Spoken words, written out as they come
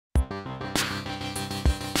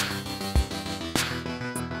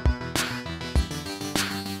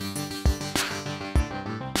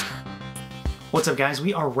What's up, guys?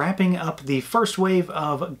 We are wrapping up the first wave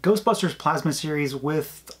of Ghostbusters Plasma series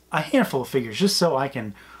with a handful of figures, just so I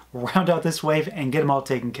can round out this wave and get them all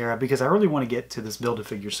taken care of, because I really want to get to this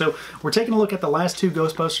Build-A-Figure. So we're taking a look at the last two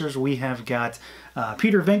Ghostbusters. We have got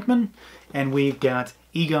Peter VENKMAN and we've got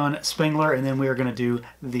EGON SPENGLER, and then we are going to do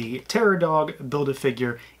the Terror Dog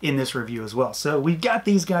Build-A-Figure in this review as well. So we've got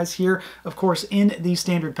these guys here, of course, in the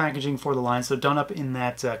standard packaging for the line, so done up in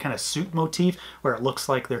that kind of suit motif where it looks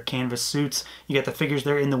like they're canvas suits. You got the figures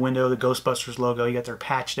there in the window, the Ghostbusters logo, you got their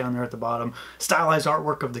patch down there at the bottom, stylized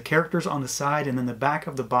artwork of the characters on the side, and then the back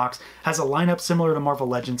of the box has a lineup similar to Marvel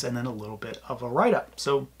Legends and then a little bit of a write-up.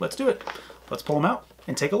 So let's do it. Let's pull them out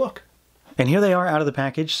and take a look. And here they are out of the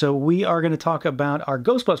package. So we are going to talk about our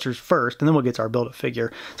Ghostbusters first, and then we'll get to our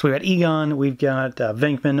Build-A-Figure. So we've got Egon, we've got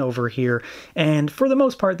VENKMAN over here, and for the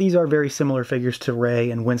most part, these are very similar figures to Ray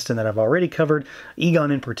and Winston that I've already covered. Egon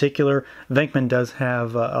in particular, VENKMAN does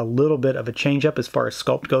have a little bit of a change-up as far as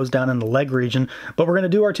sculpt goes down in the leg region, but we're going to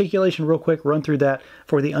do articulation real quick, run through that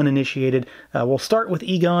for the uninitiated. We'll start with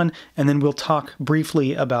Egon, and then we'll talk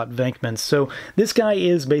briefly about VENKMAN. So this guy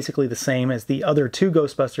is basically the same as the other two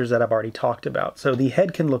Ghostbusters that I've already talked about. So the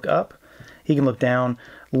head can look up, he can look down,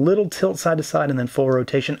 little tilt side to side, and then full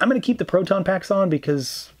rotation. I'm going to keep the proton packs on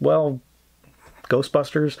because, well,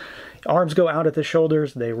 Ghostbusters. Arms go out at the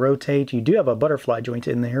shoulders, they rotate. You do have a butterfly joint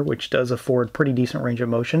in there, which does afford pretty decent range of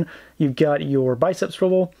motion. You've got your bicep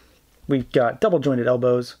swivel, we've got double jointed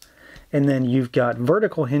elbows, and then you've got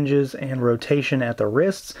vertical hinges and rotation at the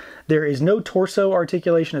wrists. There is no torso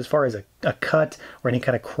articulation as far as a cut or any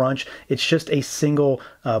kind of crunch. It's just a single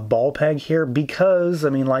ball peg here because, I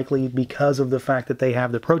mean, likely because of the fact that they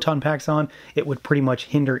have the proton packs on, it would pretty much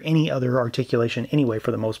hinder any other articulation anyway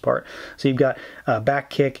for the most part. So you've got back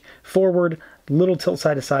kick forward, little tilt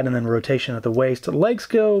side to side, and then rotation at the waist. The legs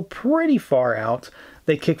go pretty far out.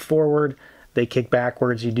 They kick forward, they kick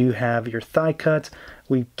backwards. You do have your thigh cut.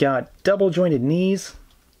 We've got double jointed knees.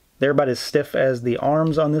 They're about as stiff as the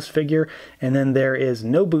arms on this figure. And then there is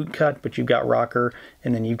no boot cut, but you've got rocker,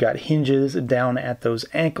 and then you've got hinges down at those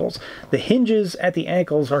ankles. The hinges at the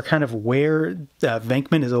ankles are kind of where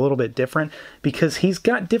VENKMAN is a little bit different because he's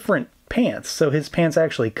got different pants. So his pants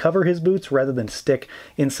actually cover his boots rather than stick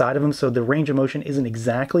inside of them. So the range of motion isn't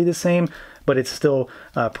exactly the same, but it's still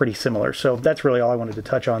pretty similar. So that's really all I wanted to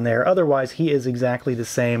touch on there. Otherwise, he is exactly the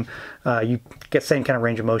same. You get same kind of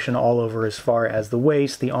range of motion all over as far as the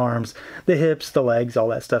waist, the arms, the hips, the legs, all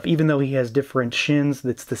that stuff. Even though he has different shins,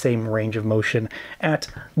 it's the same range of motion at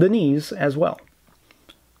the knees as well.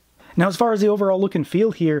 Now, as far as the overall look and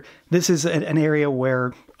feel here, this is an area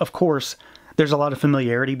where, of course, there's a lot of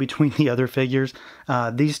familiarity between the other figures.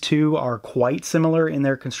 These two are quite similar in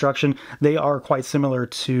their construction. They are quite similar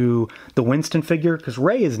to the Winston figure because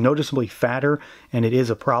Ray is noticeably fatter, and it is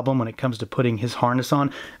a problem when it comes to putting his harness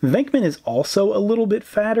on. VENKMAN is also a little bit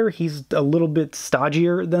fatter. He's a little bit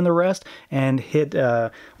stodgier than the rest, and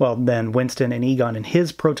than Winston and Egon, and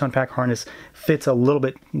his proton pack harness fits a little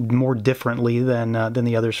bit more differently than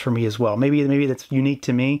the others for me as well. Maybe that's unique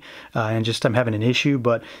to me, and just I'm having an issue,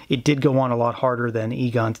 but it did go on a lot harder than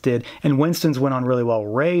Egon's did, and Winston's went on really well.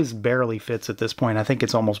 Ray's barely fits at this point. I think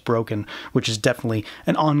it's almost broken, which is definitely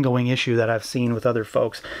an ongoing issue that I've seen with other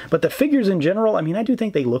folks. But the figures in general, I mean, I do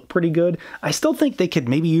think they look pretty good. I still think they could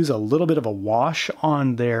maybe use a little bit of a wash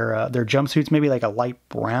on their jumpsuits, maybe like a light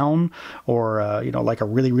brown or you know, like a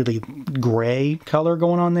really, really gray color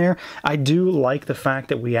going on there. I do like the fact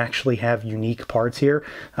that we actually have unique parts here.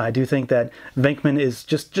 I do think that VENKMAN is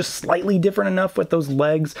just slightly different enough with those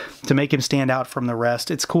legs to make him stand out from the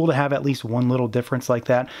rest. It's cool to have at least one little difference like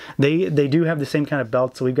that. They do have the same kind of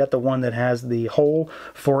belt, so we've got the one that has the hole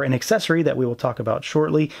for an accessory that we will talk about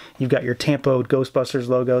shortly. You've got your Tampo Ghostbusters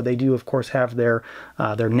logo. They do, of course, have their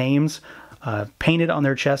names painted on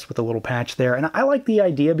their chest with a little patch there, and I like the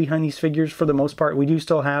idea behind these figures for the most part. We do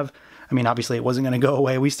still have, I mean, obviously it wasn't going to go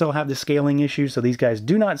away. We still have the scaling issue, so these guys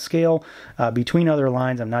do not scale between other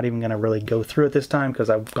lines. I'm not even going to really go through it this time because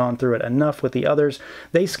I've gone through it enough with the others.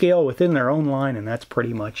 They scale within their own line, and that's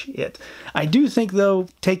pretty much it. I do think, though,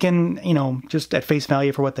 taken, you know, just at face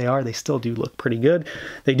value for what they are, they still do look pretty good.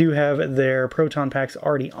 They do have their proton packs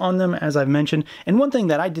already on them, as I've mentioned. And one thing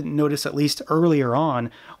that I didn't notice, at least earlier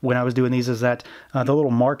on when I was doing these, is that the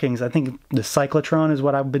little markings, I think the cyclotron is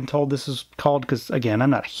what I've been told this is called, because, again, I'm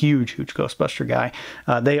not a huge Ghostbuster guy.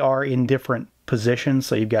 They are in different positions,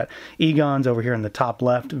 so you've got Egon's over here in the top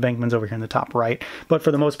left, VENKMAN's over here in the top right, but for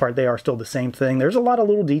the most part they are still the same thing. There's a lot of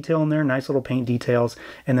little detail in there, nice little paint details,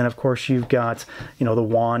 and then of course you've got, you know, the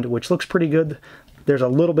wand, which looks pretty good. There's a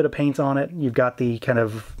little bit of paint on it. You've got the kind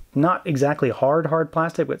of not exactly hard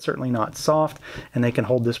plastic, but certainly not soft, and they can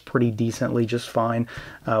hold this pretty decently just fine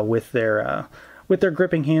with their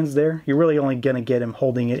gripping hands there. You're really only going to get him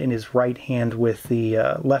holding it in his right hand with the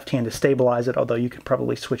left hand to stabilize it, although you could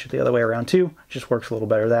probably switch it the other way around too. It just works a little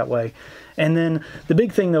better that way. And then the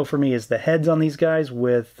big thing though for me is the heads on these guys,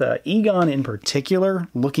 with Egon in particular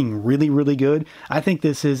looking really, really good. I think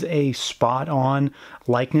this is a spot-on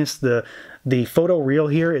likeness. The photo reel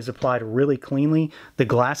here is applied really cleanly. The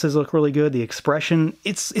glasses look really good. The expression,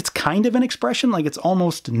 it's kind of an expression, like it's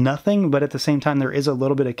almost nothing, but at the same time there is a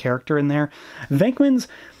little bit of character in there. VENKMAN's,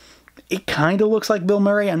 it kind of looks like Bill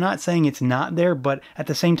Murray. I'm not saying it's not there, but at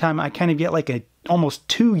the same time I kind of get like a almost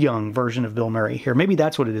too young version of Bill Murray here. Maybe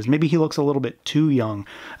that's what it is. Maybe he looks a little bit too young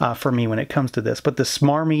for me when it comes to this. But the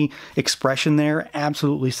smarmy expression there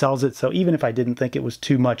absolutely sells it. So even if I didn't think it was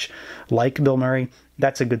too much like Bill Murray,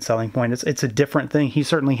 that's a good selling point. It's a different thing. He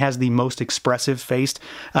certainly has the most expressive face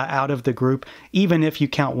out of the group. Even if you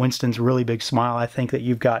count Winston's really big smile, I think that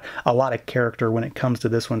you've got a lot of character when it comes to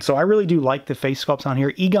this one. So I really do like the face sculpts on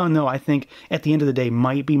here. Egon, though, I think at the end of the day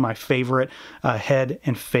might be my favorite head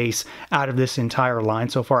and face out of this entire line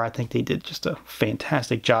so far. I think they did just a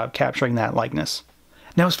fantastic job capturing that likeness.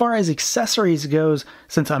 Now, as far as accessories goes,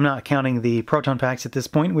 since I'm not counting the proton packs at this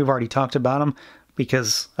point, we've already talked about them,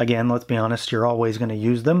 because, again, let's be honest, you're always going to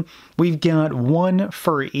use them. We've got one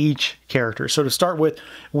for each character. So to start with,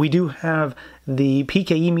 we do have the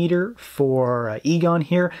PKE meter for Egon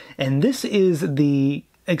here, and this is the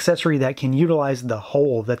accessory that can utilize the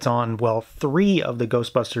hole that's on, well, 3 of the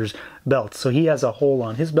Ghostbusters belts. So he has a hole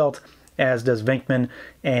on his belt, as does VENKMAN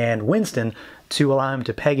and Winston, to allow him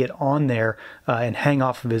to peg it on there and hang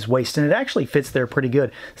off of his waist. And it actually fits there pretty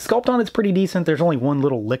good. Sculpt on it's pretty decent. There's only one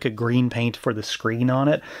little lick of green paint for the screen on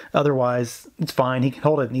it. Otherwise, it's fine. He can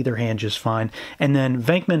hold it in either hand just fine. And then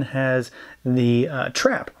VENKMAN has the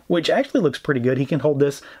trap, which actually looks pretty good. He can hold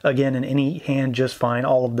this, again, in any hand just fine.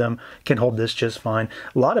 All of them can hold this just fine.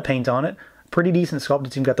 A lot of paint on it. Pretty decent sculpt.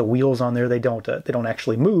 It's even got the wheels on there. They don't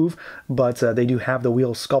actually move, but they do have the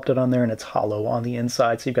wheels sculpted on there, and it's hollow on the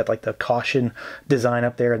inside. So you've got like the caution design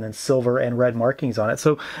up there, and then silver and red markings on it.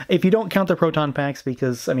 So if you don't count the proton packs,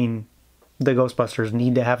 because I mean, the Ghostbusters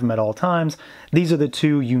need to have them at all times, these are the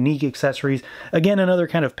 2 unique accessories. Again, another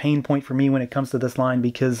kind of pain point for me when it comes to this line,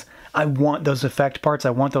 because I want those effect parts. I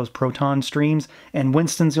want those proton streams, and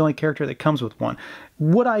Winston's the only character that comes with one.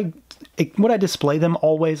 Would I display them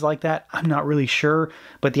always like that? I'm not really sure,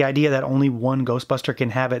 but the idea that only one Ghostbuster can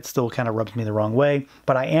have it still kind of rubs me the wrong way.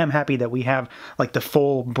 But I am happy that we have like the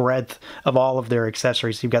full breadth of all of their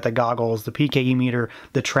accessories. You've got the goggles, the PKE meter,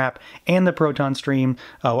 the trap, and the proton stream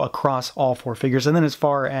across all 4 figures. And then as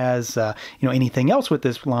far as anything else with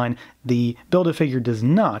this line, the Build-A-Figure does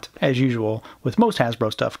not, as usual with most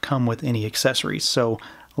Hasbro stuff, come with any accessories. So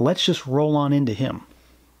let's just roll on into him.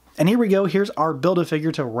 And here we go. Here's our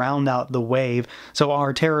Build-A-Figure to round out the wave. So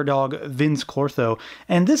our Terror Dog, VINZ CLORTHO.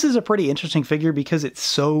 And this is a pretty interesting figure because it's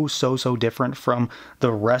so different from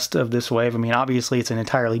the rest of this wave. I mean, obviously it's an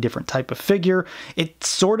entirely different type of figure. It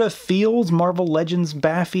sort of feels Marvel Legends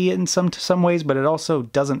BAF-y in some ways, but it also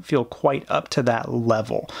doesn't feel quite up to that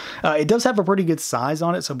level. It does have a pretty good size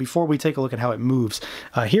on it. So before we take a look at how it moves,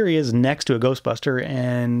 here he is next to a Ghostbuster,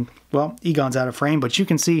 and well, Egon's out of frame, but you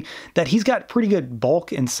can see that he's got pretty good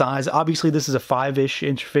bulk and size. Obviously, this is a 5-ish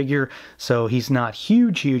inch figure, so he's not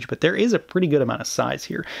huge, but there is a pretty good amount of size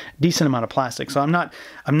here, decent amount of plastic. So I'm not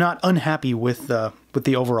unhappy with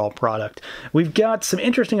the overall product. We've got some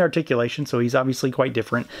interesting articulation, so he's obviously quite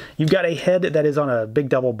different. You've got a head that is on a big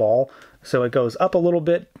double ball, so it goes up a little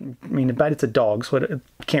bit. I mean, but it's a dog, so it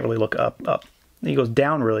can't really look up. He goes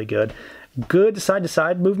down really good. Good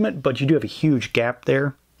side-to-side movement, but you do have a huge gap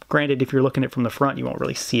there. Granted, if you're looking at it from the front, you won't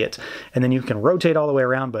really see it. And then you can rotate all the way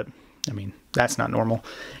around, but I mean, that's not normal.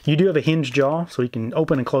 You do have a hinged jaw, so he can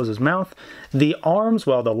open and close his mouth. The arms,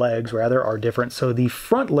 well, the legs rather, are different. So the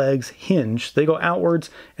front legs hinge, they go outwards,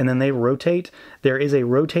 and then they rotate. There is a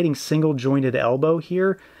rotating single jointed elbow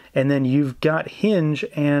here. And then you've got hinge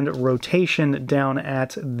and rotation down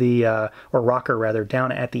at the, or rocker rather,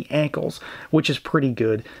 down at the ankles, which is pretty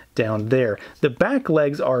good down there. The back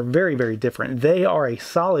legs are very different. They are a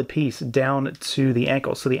solid piece down to the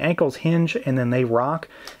ankles. So the ankles hinge and then they rock,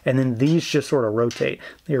 and then these just sort of rotate.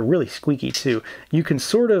 They're really squeaky too. You can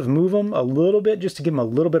sort of move them a little bit just to give them a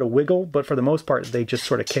little bit of wiggle, but for the most part, they just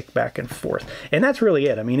sort of kick back and forth. And that's really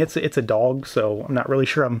it. I mean, it's a dog, so I'm not really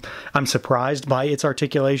sure I'm surprised by its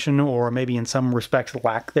articulation, or maybe in some respects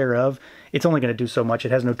lack thereof. It's only going to do so much.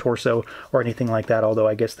 It has no torso or anything like that, although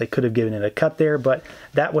I guess they could have given it a cut there, but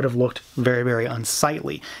that would have looked very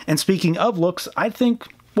unsightly. And speaking of looks, I think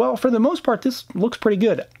well, for the most part, this looks pretty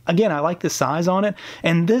good. Again, I like the size on it,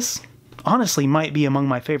 and this honestly might be among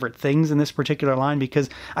my favorite things in this particular line because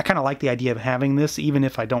I kind of like the idea of having this. Even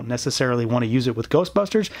if I don't necessarily want to use it with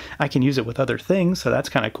Ghostbusters, I can use it with other things, so that's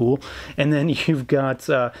kind of cool. And then you've got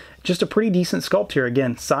just a pretty decent sculpt here.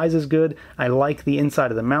 Again, size is good. I like the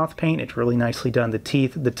inside of the mouth paint. It's really nicely done. The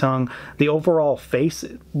teeth, the tongue, the overall face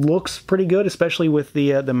looks pretty good, especially with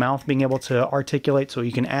the mouth being able to articulate, so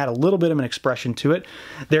you can add a little bit of an expression to it.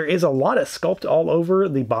 There is a lot of sculpt all over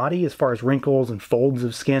the body as far as wrinkles and folds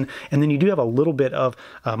of skin, and then you do have a little bit of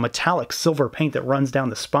metallic silver paint that runs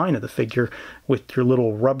down the spine of the figure with your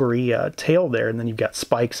little rubbery tail there, and then you've got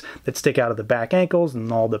spikes that stick out of the back ankles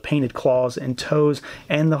and all the painted claws and toes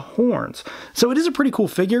and the horns. So it is a pretty cool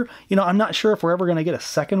figure. You know, I'm not sure if we're ever going to get a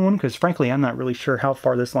second one because frankly I'm not really sure how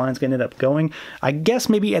far this line's going to end up going. I guess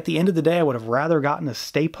maybe at the end of the day I would have rather gotten a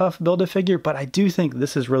Stay Puft Build-A-Figure, but I do think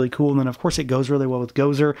this is really cool, and then of course it goes really well with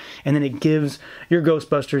Gozer, and then it gives your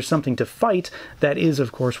Ghostbusters something to fight that is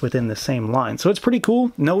of course within the same line. So it's pretty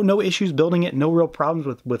cool. No issues building it, no real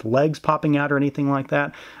problems with legs popping out or anything like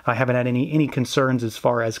that. I haven't had any concerns as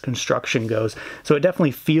far as construction goes. So it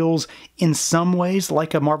definitely feels in some ways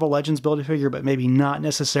like a Marvel Legends Build-A-Figure, but maybe not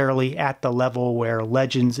necessarily at the level where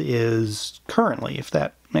Legends is currently, if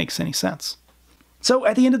that makes any sense. So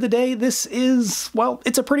at the end of the day, this is, well,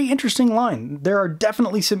 it's a pretty interesting line. There are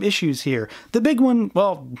definitely some issues here. The big one,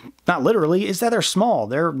 well, not literally, is that they're small.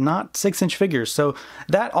 They're not 6-inch figures. So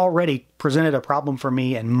that already presented a problem for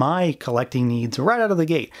me and my collecting needs right out of the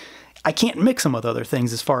gate. I can't mix them with other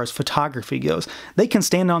things as far as photography goes. They can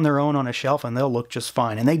stand on their own on a shelf and they'll look just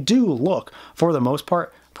fine. And they do look, for the most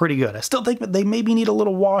part, pretty good. I still think that they maybe need a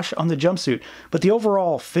little wash on the jumpsuit, but the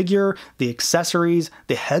overall figure, the accessories,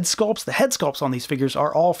 the head sculpts on these figures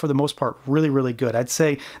are all, for the most part, really, really good. I'd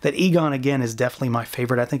say that Egon, again, is definitely my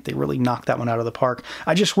favorite. I think they really knocked that one out of the park.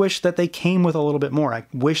 I just wish that they came with a little bit more. I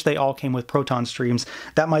wish they all came with proton streams.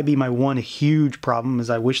 That might be my one huge problem, is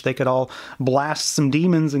I wish they could all blast some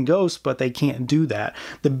demons and ghosts, but they can't do that.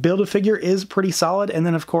 The Build-A-Figure is pretty solid, and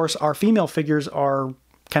then, of course, our female figures are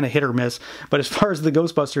kind of hit or miss, but as far as the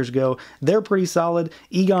Ghostbusters go, they're pretty solid.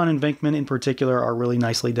 Egon and VENKMAN in particular are really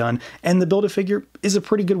nicely done, and the Build-A-Figure is a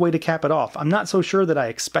pretty good way to cap it off. I'm not so sure that I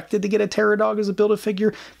expected to get a Terror Dog as a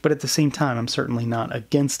Build-A-Figure, but at the same time, I'm certainly not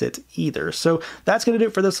against it either. So that's going to do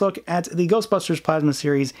it for this look at the Ghostbusters Plasma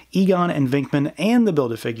Series, Egon and VENKMAN, and the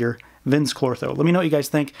Build-A-Figure, VINZ CLORTHO. Let me know what you guys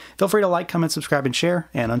think. Feel free to like, comment, subscribe, and share,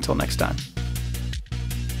 and until next time.